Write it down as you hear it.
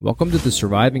Welcome to the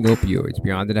Surviving Opioids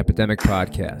Beyond an Epidemic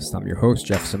podcast. I'm your host,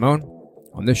 Jeff Simone.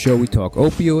 On this show, we talk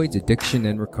opioids, addiction,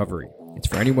 and recovery. It's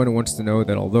for anyone who wants to know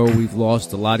that although we've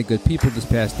lost a lot of good people this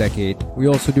past decade, we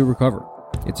also do recover.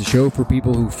 It's a show for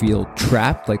people who feel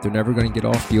trapped, like they're never going to get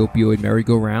off the opioid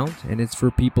merry-go-round, and it's for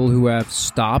people who have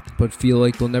stopped but feel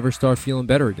like they'll never start feeling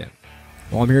better again.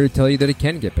 Well, I'm here to tell you that it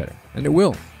can get better, and it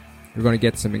will. You're going to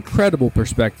get some incredible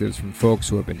perspectives from folks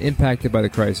who have been impacted by the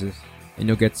crisis, and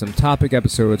you'll get some topic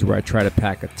episodes where I try to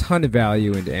pack a ton of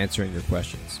value into answering your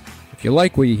questions. If you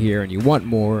like what you hear and you want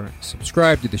more,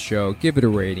 subscribe to the show, give it a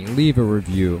rating, leave a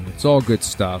review. It's all good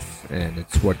stuff, and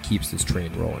it's what keeps this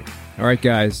train rolling. All right,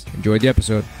 guys, enjoy the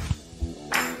episode.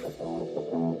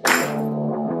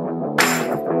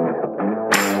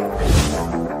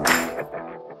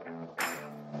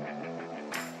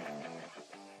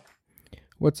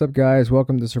 What's up, guys?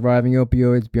 Welcome to Surviving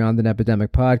Opioids Beyond an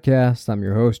Epidemic podcast. I'm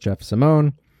your host, Jeff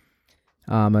Simone.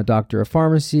 I'm a doctor of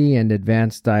pharmacy and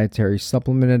advanced dietary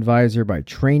supplement advisor by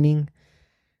training.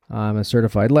 I'm a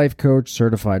certified life coach,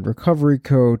 certified recovery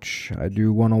coach. I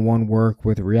do one-on-one work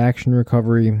with reaction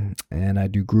recovery, and I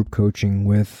do group coaching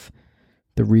with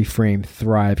the Reframe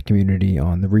Thrive community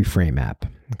on the Reframe app,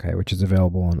 which is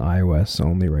available on iOS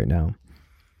only right now.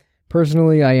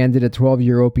 Personally, I ended a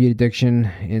 12-year opiate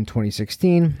addiction in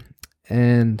 2016,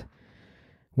 and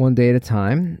one day at a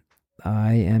time,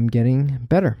 I am getting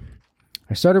better.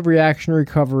 I started reaction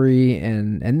recovery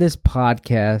and this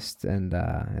podcast and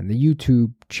the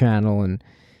YouTube channel and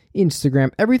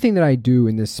Instagram. Everything that I do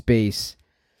in this space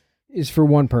is for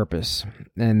one purpose,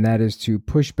 and that is to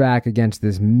push back against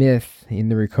this myth in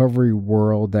the recovery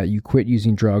world that you quit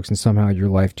using drugs and somehow your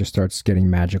life just starts getting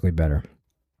magically better.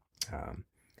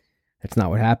 That's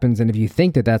not what happens, and if you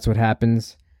think that that's what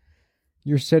happens,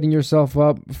 you're setting yourself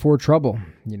up for trouble.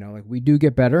 We do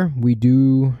get better, we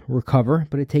do recover,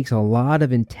 but it takes a lot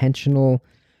of intentional,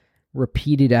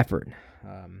 repeated effort.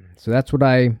 So that's what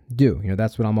I do.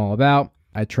 That's what I'm all about.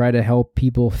 I try to help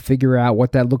people figure out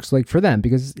what that looks like for them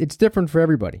because it's different for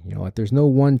everybody. There's no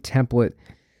one template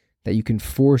that you can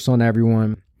force on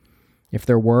everyone. If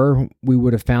there were, we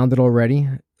would have found it already.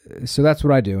 So that's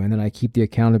what I do. And then I keep the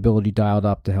accountability dialed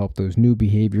up to help those new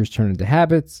behaviors turn into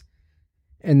habits.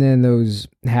 And then those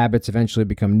habits eventually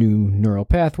become new neural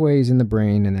pathways in the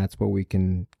brain. And that's what we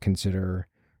can consider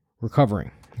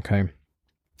recovering.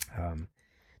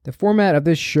 The format of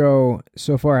this show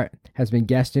so far has been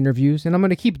guest interviews. And I'm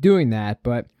going to keep doing that.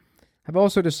 But I've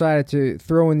also decided to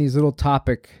throw in these little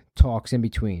topic talks in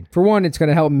between. For one, it's going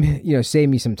to help me, save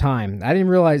me some time. I didn't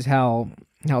realize how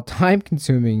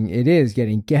time-consuming it is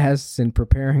getting guests and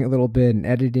preparing a little bit and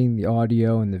editing the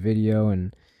audio and the video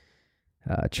and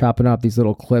chopping up these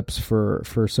little clips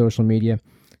for social media.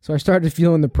 So I started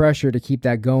feeling the pressure to keep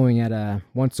that going at a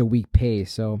once-a-week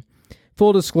pace. So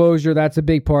full disclosure, that's a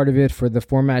big part of it for the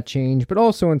format change, but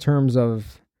also in terms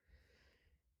of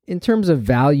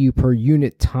value per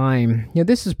unit time,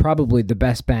 this is probably the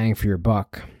best bang for your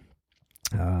buck.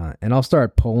 And I'll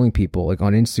start polling people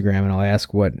on Instagram and I'll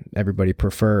ask what everybody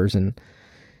prefers. And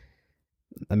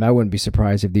I wouldn't be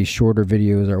surprised if these shorter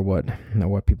videos are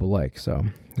what people like. So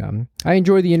I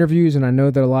enjoy the interviews and I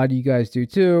know that a lot of you guys do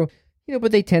too,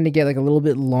 but they tend to get a little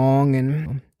bit long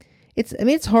and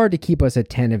it's hard to keep us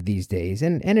attentive these days.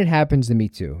 And it happens to me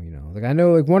too, I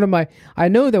know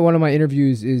that one of my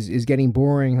interviews is getting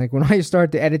boring. When I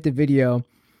start to edit the video,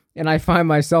 and I find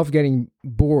myself getting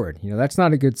bored. That's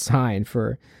not a good sign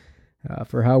for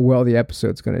how well the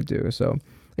episode's going to do. So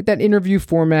that interview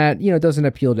format, doesn't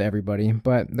appeal to everybody.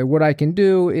 But what I can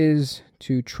do is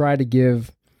to try to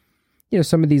give,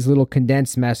 some of these little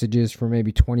condensed messages for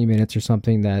maybe 20 minutes or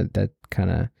something that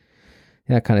kind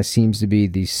of seems to be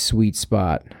the sweet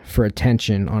spot for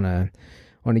attention on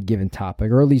a given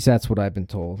topic, or at least that's what I've been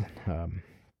told. And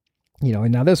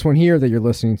now this one here that you're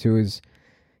listening to is.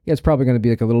 Yeah, it's probably going to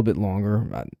be a little bit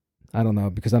longer. I don't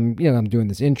know because I'm doing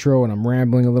this intro and I'm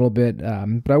rambling a little bit.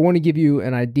 But I want to give you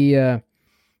an idea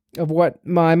of what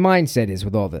my mindset is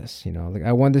with all this.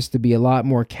 I want this to be a lot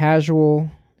more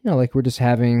casual. We're just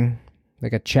having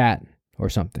a chat or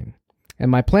something.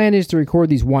 And my plan is to record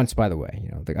these once. By the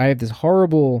way, I have this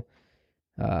horrible,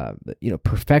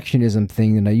 perfectionism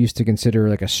thing that I used to consider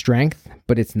a strength,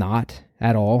 but it's not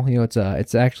at all.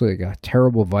 It's actually a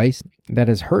terrible vice that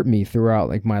has hurt me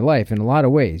throughout my life in a lot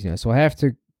of ways. So I have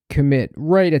to commit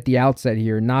right at the outset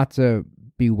here not to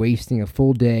be wasting a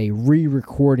full day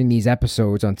re-recording these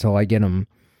episodes until I get them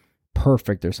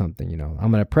perfect or something.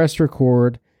 I'm going to press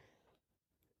record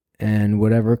and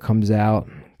whatever comes out.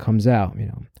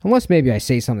 Unless maybe I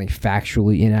say something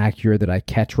factually inaccurate that I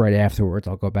catch right afterwards,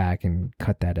 I'll go back and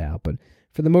cut that out. But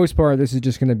for the most part, this is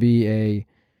just going to be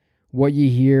what you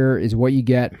hear is what you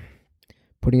get.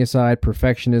 Putting aside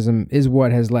perfectionism is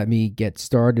what has let me get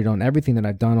started on everything that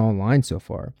I've done online so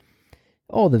far.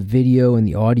 All the video and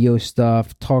the audio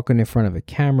stuff, talking in front of a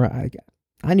camera.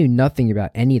 I knew nothing about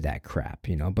any of that crap,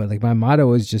 but like my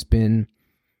motto has just been,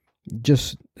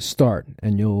 just start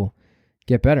and you'll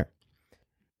get better.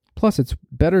 Plus, it's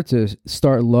better to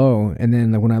start low, and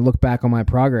then when I look back on my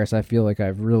progress, I feel like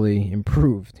I've really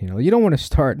improved. You don't want to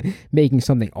start making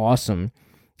something awesome.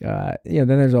 Then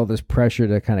there's all this pressure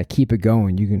to kind of keep it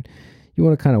going. You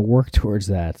want to kind of work towards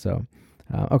that. So,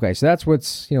 okay, so that's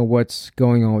what's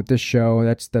going on with this show.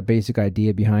 That's the basic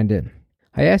idea behind it.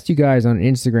 I asked you guys on an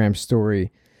Instagram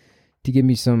story to give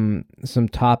me some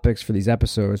topics for these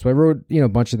episodes. So I wrote, a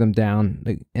bunch of them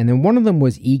down. And then one of them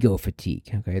was ego fatigue.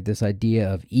 Okay, this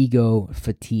idea of ego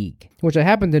fatigue, which I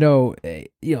happen to know,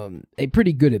 a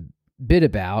pretty good bit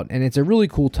about. And it's a really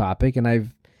cool topic. And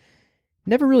I've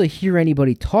never really hear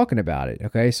anybody talking about it.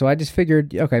 Okay, so I just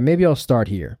figured, okay, maybe I'll start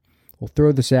here. We'll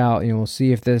throw this out. We'll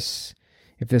see if this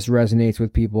resonates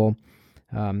with people.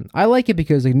 I like it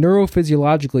because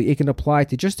neurophysiologically, it can apply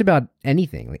to just about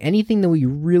anything. Anything that we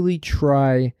really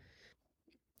try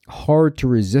hard to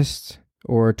resist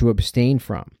or to abstain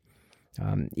from.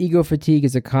 Ego fatigue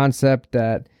is a concept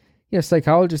that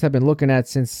psychologists have been looking at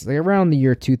since around the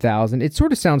year 2000. It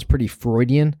sort of sounds pretty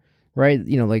Freudian, right?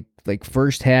 Like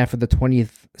first half of the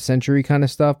 20th century kind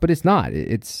of stuff, but it's not.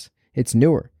 It's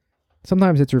newer.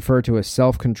 Sometimes it's referred to as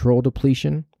self-control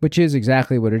depletion, which is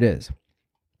exactly what it is.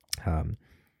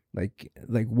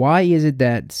 Like why is it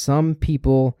that some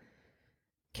people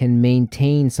can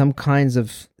maintain some kinds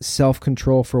of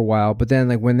self-control for a while, but then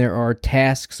when there are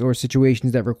tasks or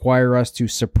situations that require us to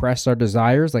suppress our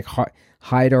desires,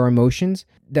 hide our emotions,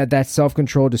 that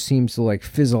self-control just seems to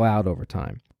fizzle out over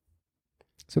time.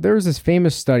 So there was this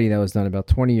famous study that was done about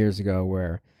 20 years ago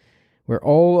where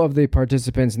all of the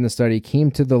participants in the study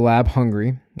came to the lab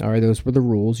hungry. All right, those were the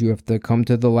rules. You have to come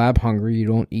to the lab hungry. You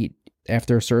don't eat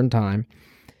after a certain time.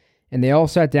 And they all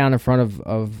sat down in front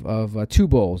of two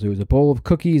bowls. It was a bowl of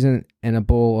cookies and a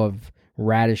bowl of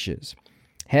radishes.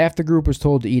 Half the group was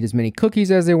told to eat as many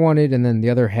cookies as they wanted, and then the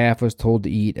other half was told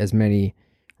to eat as many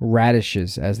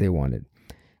radishes as they wanted.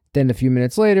 Then a few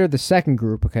minutes later, the second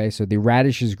group, so the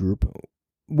radishes group,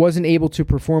 wasn't able to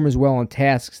perform as well on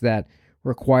tasks that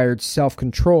required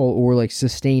self-control or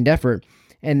sustained effort.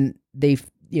 And the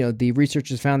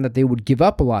researchers found that they would give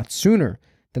up a lot sooner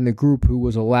than the group who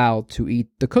was allowed to eat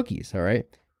the cookies, all right?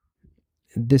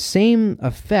 The same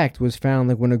effect was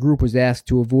found when a group was asked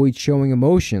to avoid showing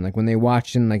emotion, when they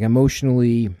watched an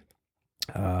emotionally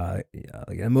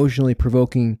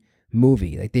provoking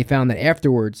movie. They found that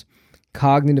afterwards,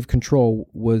 cognitive control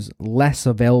was less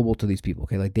available to these people,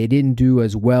 okay? They didn't do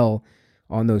as well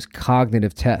on those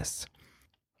cognitive tests.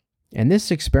 And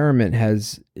this experiment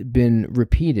has been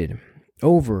repeated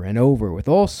over and over with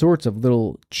all sorts of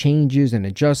little changes and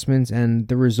adjustments, and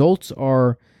the results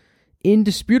are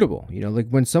indisputable.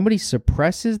 When somebody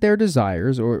suppresses their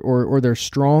desires or their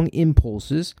strong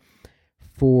impulses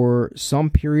for some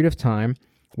period of time,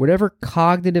 whatever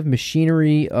cognitive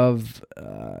machinery of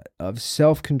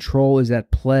self-control is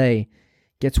at play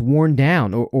gets worn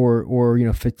down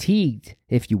or fatigued,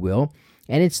 if you will,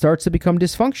 and it starts to become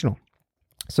dysfunctional.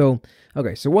 So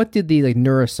what did the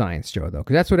neuroscience show, though?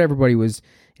 Because that's what everybody was,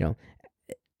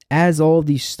 as all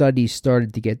these studies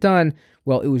started to get done,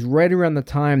 well, it was right around the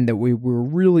time that we were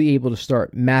really able to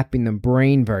start mapping the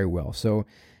brain very well. So,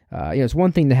 it's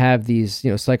one thing to have these,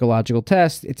 psychological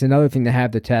tests. It's another thing to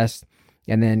have the test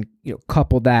and then,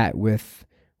 couple that with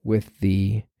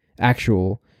the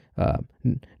actual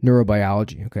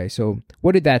neurobiology. Okay, so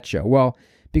what did that show? Well,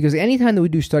 because anytime that we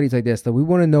do studies like this, that we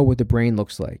want to know what the brain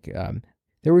looks like.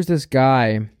 There was this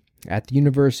guy at the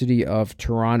University of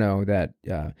Toronto that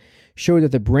showed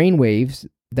that the brain waves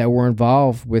that were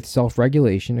involved with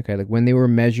self-regulation, when they were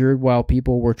measured while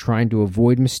people were trying to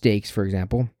avoid mistakes, for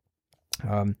example,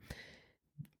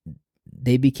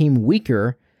 they became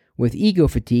weaker with ego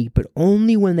fatigue, but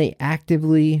only when they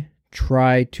actively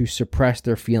try to suppress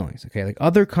their feelings.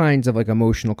 Other kinds of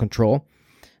emotional control.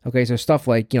 So stuff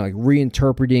like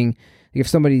reinterpreting, if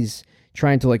somebody's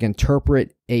trying to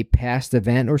interpret a past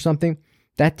event or something,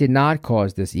 that did not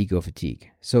cause this ego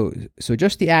fatigue. So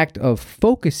just the act of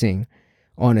focusing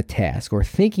on a task or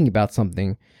thinking about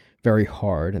something very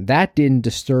hard, that didn't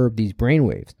disturb these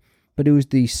brainwaves. But it was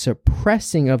the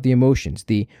suppressing of the emotions,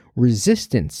 the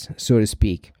resistance, so to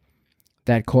speak,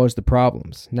 that caused the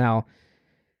problems. Now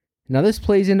this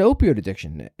plays into opioid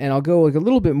addiction, and I'll go a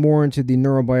little bit more into the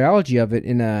neurobiology of it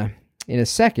in a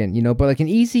second, but an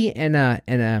easy and a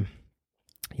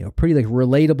pretty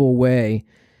relatable way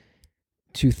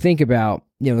to think about,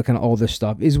 kind of all this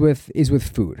stuff is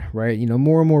with food, right?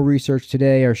 More and more research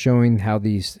today are showing how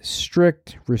these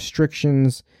strict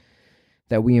restrictions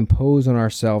that we impose on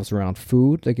ourselves around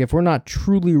food, like if we're not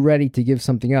truly ready to give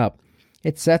something up,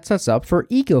 it sets us up for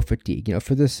ego fatigue,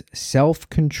 for this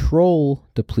self-control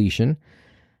depletion.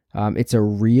 It's a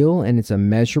real and it's a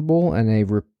measurable and a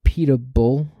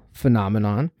repeatable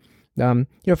phenomenon.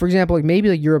 For example,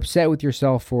 maybe you're upset with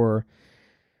yourself for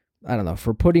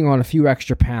putting on a few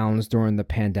extra pounds during the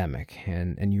pandemic,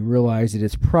 and you realize that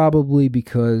it's probably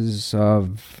because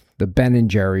of the Ben &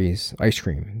 Jerry's ice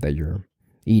cream that you're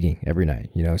eating every night,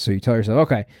 so you tell yourself,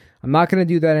 okay, I'm not going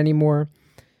to do that anymore.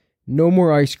 No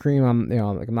more ice cream. I'm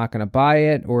not going to buy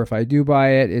it, or if I do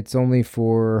buy it, it's only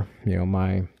for,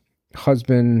 my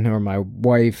husband or my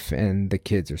wife and the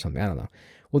kids or something. I don't know.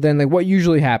 Well, then what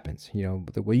usually happens,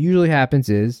 what usually happens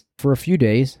is for a few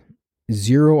days,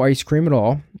 zero ice cream at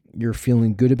all. You're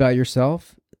feeling good about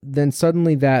yourself. Then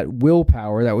suddenly that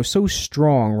willpower that was so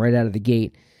strong right out of the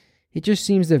gate, it just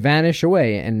seems to vanish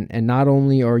away. And not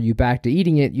only are you back to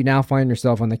eating it, you now find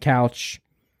yourself on the couch,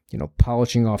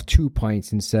 polishing off 2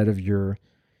 pints instead of your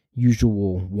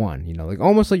usual one,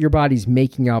 almost like your body's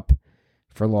making up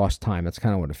for lost time. That's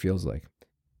kind of what it feels like.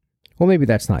 Well, maybe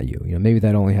that's not you, maybe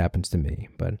that only happens to me,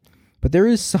 but there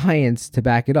is science to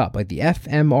back it up. Like the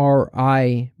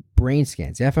fMRI brain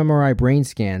scans. The fMRI brain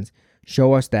scans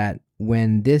show us that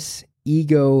when this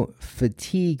ego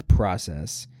fatigue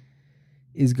process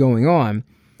is going on,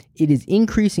 it is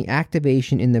increasing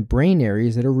activation in the brain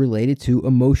areas that are related to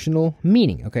emotional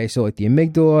meaning. Okay, so like the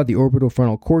amygdala, the orbital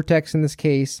frontal cortex in this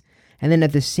case, and then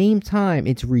at the same time,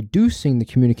 it's reducing the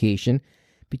communication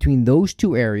between those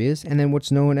two areas and then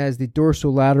what's known as the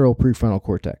dorsolateral prefrontal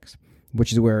cortex,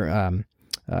 which is where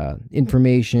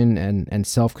information and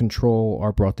self-control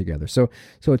are brought together. So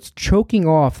it's choking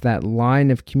off that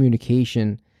line of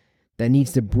communication that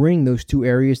needs to bring those two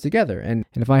areas together. And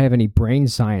if I have any brain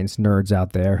science nerds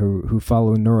out there who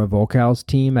follow Nora Volkow's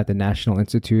team at the National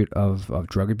Institute of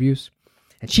Drug Abuse,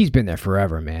 and she's been there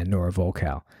forever, man, Nora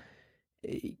Volkow.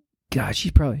 God,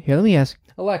 she's probably... Here, let me ask.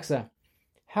 Alexa,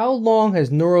 how long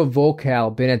has Nora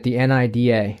Volkow been at the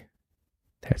NIDA?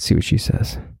 Let's see what she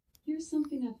says. Here's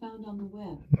something I found on the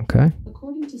web. Okay.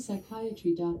 According to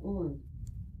psychiatry.org,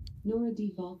 Nora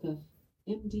D. Volkow,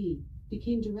 MD,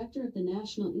 became director of the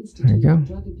National Institute of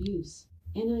Drug Abuse,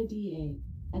 NIDA,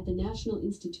 at the National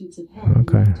Institutes of Health.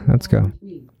 Okay, let's go.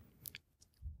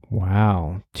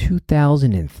 Wow,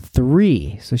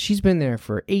 2003. So she's been there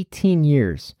for 18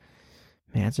 years.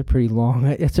 Man, that's a pretty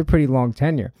long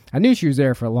tenure. I knew she was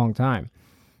there for a long time.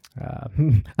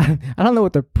 I don't know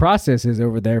what the process is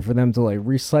over there for them to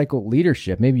recycle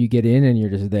leadership. Maybe you get in and you're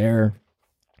just there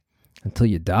until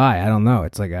you die. I don't know.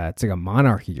 It's like a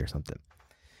monarchy or something.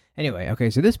 Anyway, okay,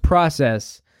 so this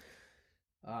process,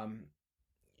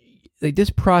 this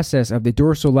process of the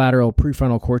dorsolateral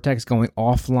prefrontal cortex going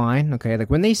offline, okay,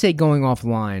 when they say going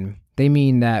offline, they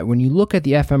mean that when you look at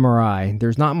the fMRI,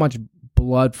 there's not much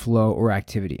blood flow or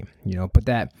activity, but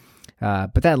that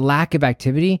lack of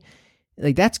activity,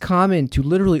 that's common to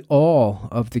literally all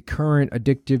of the current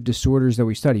addictive disorders that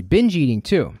we study. Binge eating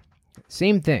too,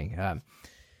 same thing.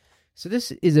 So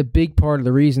this is a big part of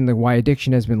the reason why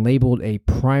addiction has been labeled a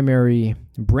primary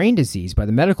brain disease by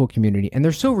the medical community, and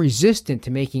they're so resistant to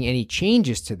making any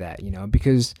changes to that,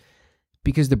 because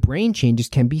the brain changes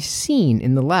can be seen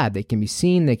in the lab. They can be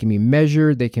seen, they can be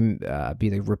measured, they can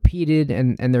be repeated,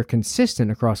 and they're consistent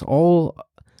across all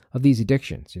of these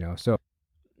addictions, So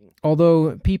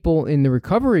although people in the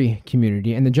recovery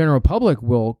community and the general public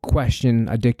will question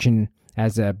addiction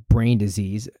as a brain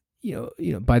disease,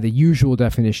 by the usual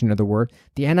definition of the word,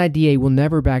 the NIDA will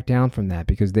never back down from that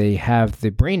because they have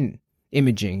the brain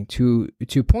imaging to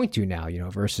point to now,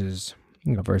 versus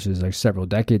several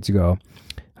decades ago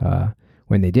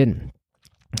when they didn't.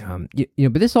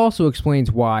 But this also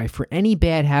explains why, for any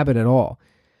bad habit at all,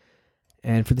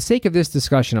 and for the sake of this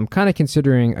discussion, I'm kind of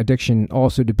considering addiction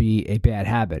also to be a bad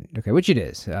habit, okay, which it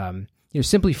is.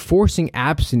 Simply forcing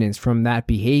abstinence from that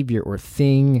behavior or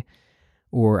thing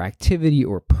or activity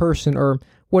or person or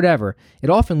whatever, it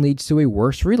often leads to a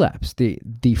worse relapse, the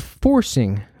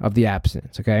forcing of the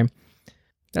abstinence, okay?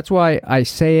 That's why I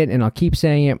say it, and I'll keep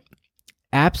saying it.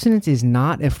 Abstinence is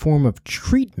not a form of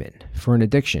treatment for an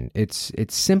addiction. It's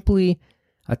simply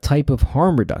a type of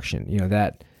harm reduction,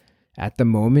 that at the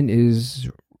moment is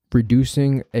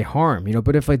reducing a harm,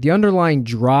 but if the underlying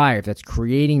drive that's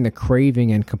creating the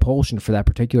craving and compulsion for that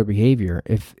particular behavior,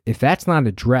 if that's not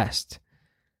addressed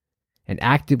and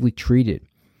actively treated,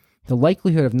 the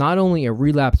likelihood of not only a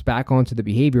relapse back onto the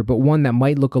behavior, but one that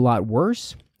might look a lot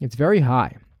worse, it's very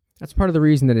high. That's part of the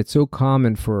reason that it's so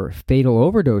common for fatal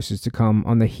overdoses to come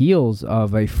on the heels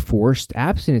of a forced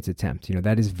abstinence attempt.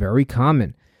 That is very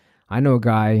common. I know a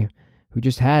guy who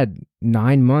just had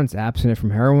 9 months abstinent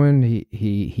from heroin.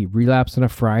 He relapsed on a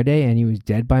Friday and he was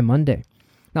dead by Monday.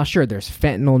 Now, sure, there's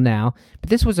fentanyl now,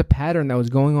 but this was a pattern that was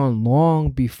going on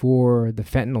long before the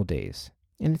fentanyl days.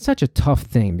 And it's such a tough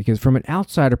thing because from an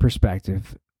outsider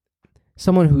perspective,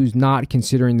 someone who's not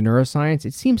considering the neuroscience,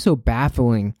 it seems so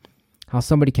baffling how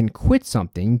somebody can quit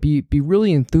something, be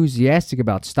really enthusiastic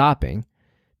about stopping.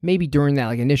 Maybe during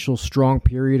that initial strong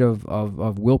period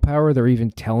of willpower, they're even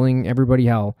telling everybody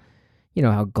how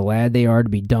glad they are to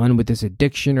be done with this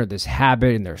addiction or this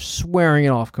habit, and they're swearing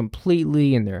it off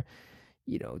completely, and they're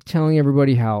telling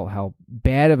everybody how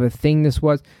bad of a thing this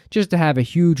was, just to have a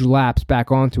huge lapse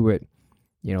back onto it,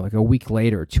 like a week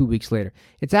later or 2 weeks later.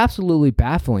 It's absolutely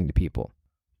baffling to people.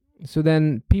 So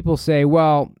then people say,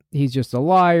 well, he's just a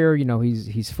liar,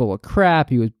 he's full of crap,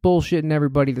 he was bullshitting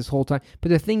everybody this whole time. But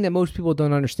the thing that most people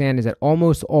don't understand is that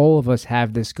almost all of us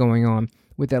have this going on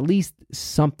with at least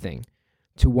something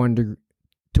to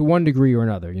one degree or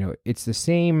another. It's the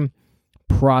same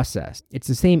process. It's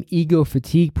the same ego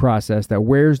fatigue process that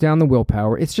wears down the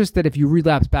willpower. It's just that if you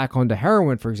relapse back onto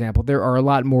heroin, for example, there are a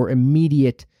lot more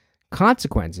immediate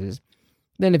consequences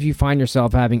than if you find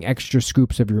yourself having extra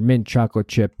scoops of your mint chocolate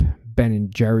chip Ben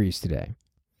 & Jerry's today.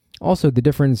 Also, the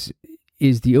difference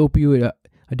is the opioid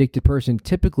addicted person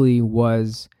typically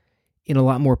was in a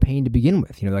lot more pain to begin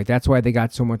with. That's why they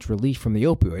got so much relief from the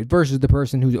opioid versus the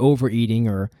person who's overeating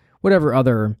or whatever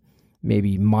other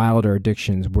maybe milder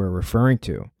addictions we're referring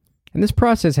to. And this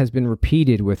process has been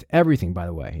repeated with everything, by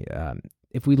the way.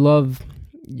 If we love,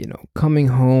 coming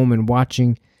home and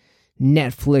watching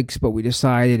Netflix, but we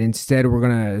decided instead we're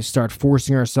going to start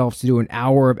forcing ourselves to do an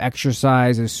hour of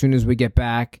exercise as soon as we get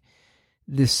back,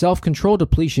 the self-control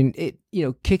depletion, it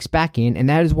kicks back in, and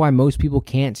that is why most people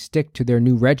can't stick to their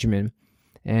new regimen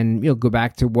and go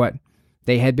back to what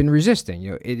they had been resisting.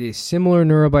 It is similar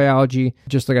neurobiology,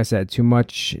 just like I said, to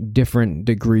much different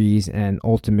degrees and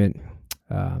ultimate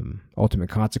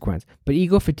consequence. But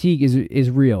ego fatigue is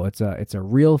real. It's a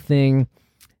real thing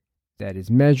that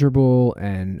is measurable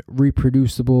and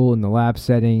reproducible in the lab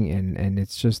setting, and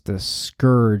it's just the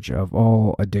scourge of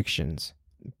all addictions.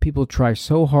 People try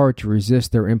so hard to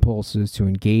resist their impulses to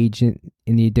engage in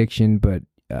the addiction, but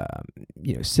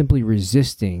simply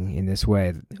resisting in this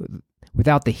way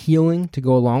without the healing to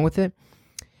go along with it,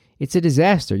 it's a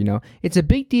disaster. It's a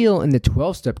big deal in the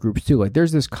 12-step groups too.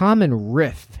 There's this common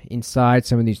riff inside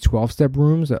some of these 12-step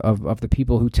rooms of the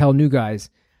people who tell new guys,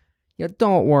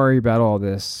 don't worry about all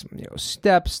this,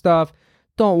 step stuff.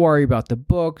 Don't worry about the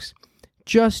books.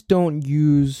 Just don't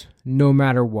use no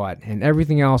matter what, and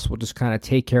everything else will just kind of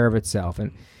take care of itself.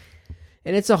 And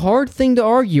it's a hard thing to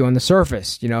argue on the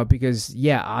surface, because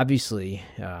obviously,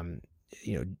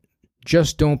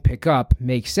 just don't pick up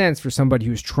makes sense for somebody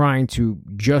who's trying to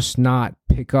just not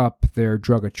pick up their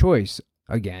drug of choice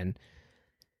again.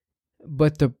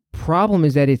 But the problem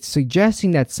is that it's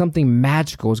suggesting that something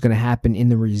magical is going to happen in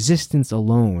the resistance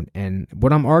alone. And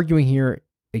what I'm arguing here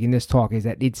in this talk is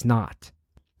that it's not.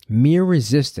 Mere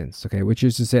resistance, which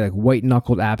is to say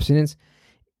white-knuckled abstinence,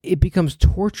 it becomes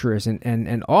torturous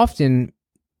and often,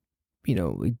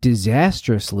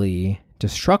 disastrously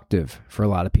destructive for a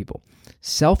lot of people.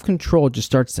 Self-control just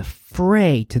starts to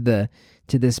fray to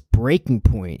this breaking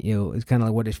point. It's kind of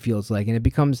like what it feels like, and it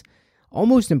becomes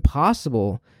almost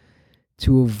impossible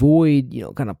to avoid,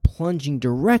 kind of plunging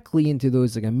directly into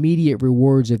those immediate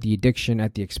rewards of the addiction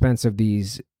at the expense of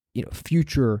these,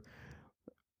 future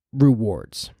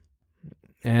rewards.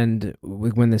 And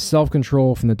when the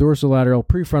self-control from the dorsolateral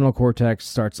prefrontal cortex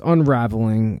starts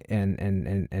unraveling and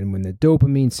when the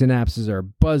dopamine synapses are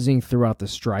buzzing throughout the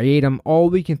striatum, all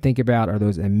we can think about are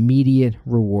those immediate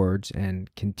rewards,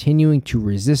 and continuing to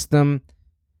resist them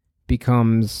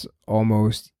becomes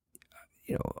almost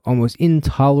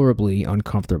intolerably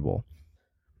uncomfortable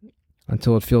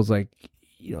until it feels like,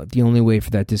 the only way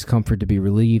for that discomfort to be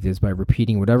relieved is by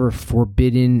repeating whatever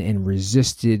forbidden and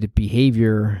resisted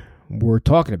behavior we're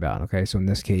talking about. So in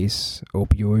this case,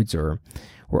 opioids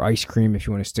or ice cream, if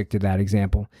you want to stick to that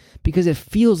example, because it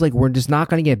feels like we're just not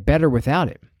going to get better without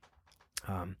it.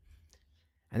 And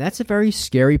that's a very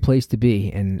scary place to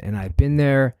be. And I've been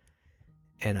there,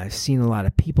 and I've seen a lot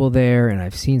of people there, and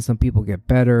I've seen some people get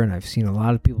better, and I've seen a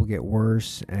lot of people get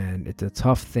worse, and it's a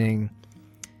tough thing.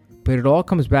 But it all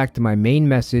comes back to my main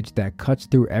message that cuts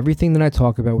through everything that I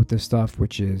talk about with this stuff,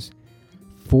 which is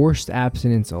forced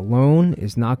abstinence alone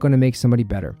is not going to make somebody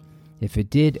better. If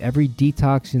it did, every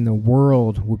detox in the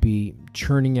world would be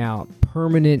churning out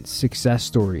permanent success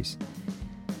stories.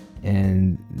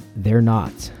 and they're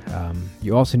not.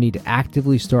 You also need to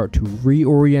actively start to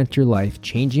reorient your life,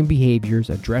 changing behaviors,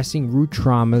 addressing root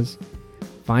traumas,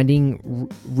 finding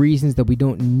reasons that we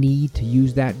don't need to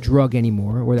use that drug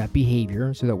anymore or that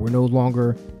behavior, so that we're no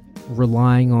longer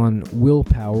relying on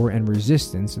willpower and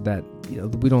resistance, so that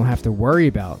we don't have to worry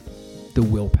about the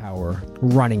willpower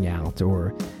running out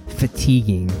or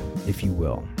fatiguing, if you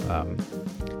will.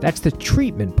 That's the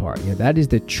treatment part. That is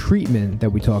the treatment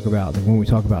that we talk about when we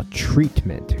talk about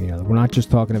treatment. We're not just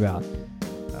talking about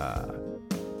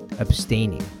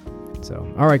abstaining.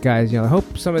 So, all right, guys. I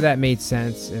hope some of that made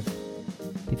sense.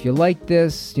 If you like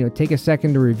this, take a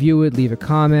second to review it, leave a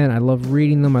comment. I love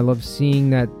reading them. I love seeing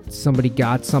that somebody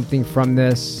got something from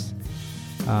this.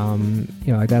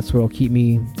 That's what'll keep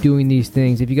me doing these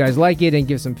things. If you guys like it and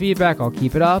give some feedback, I'll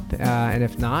keep it up. And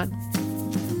if not,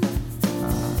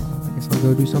 I guess I'll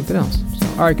go do something else. So,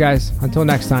 all right, guys. Until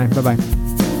next time. Bye-bye.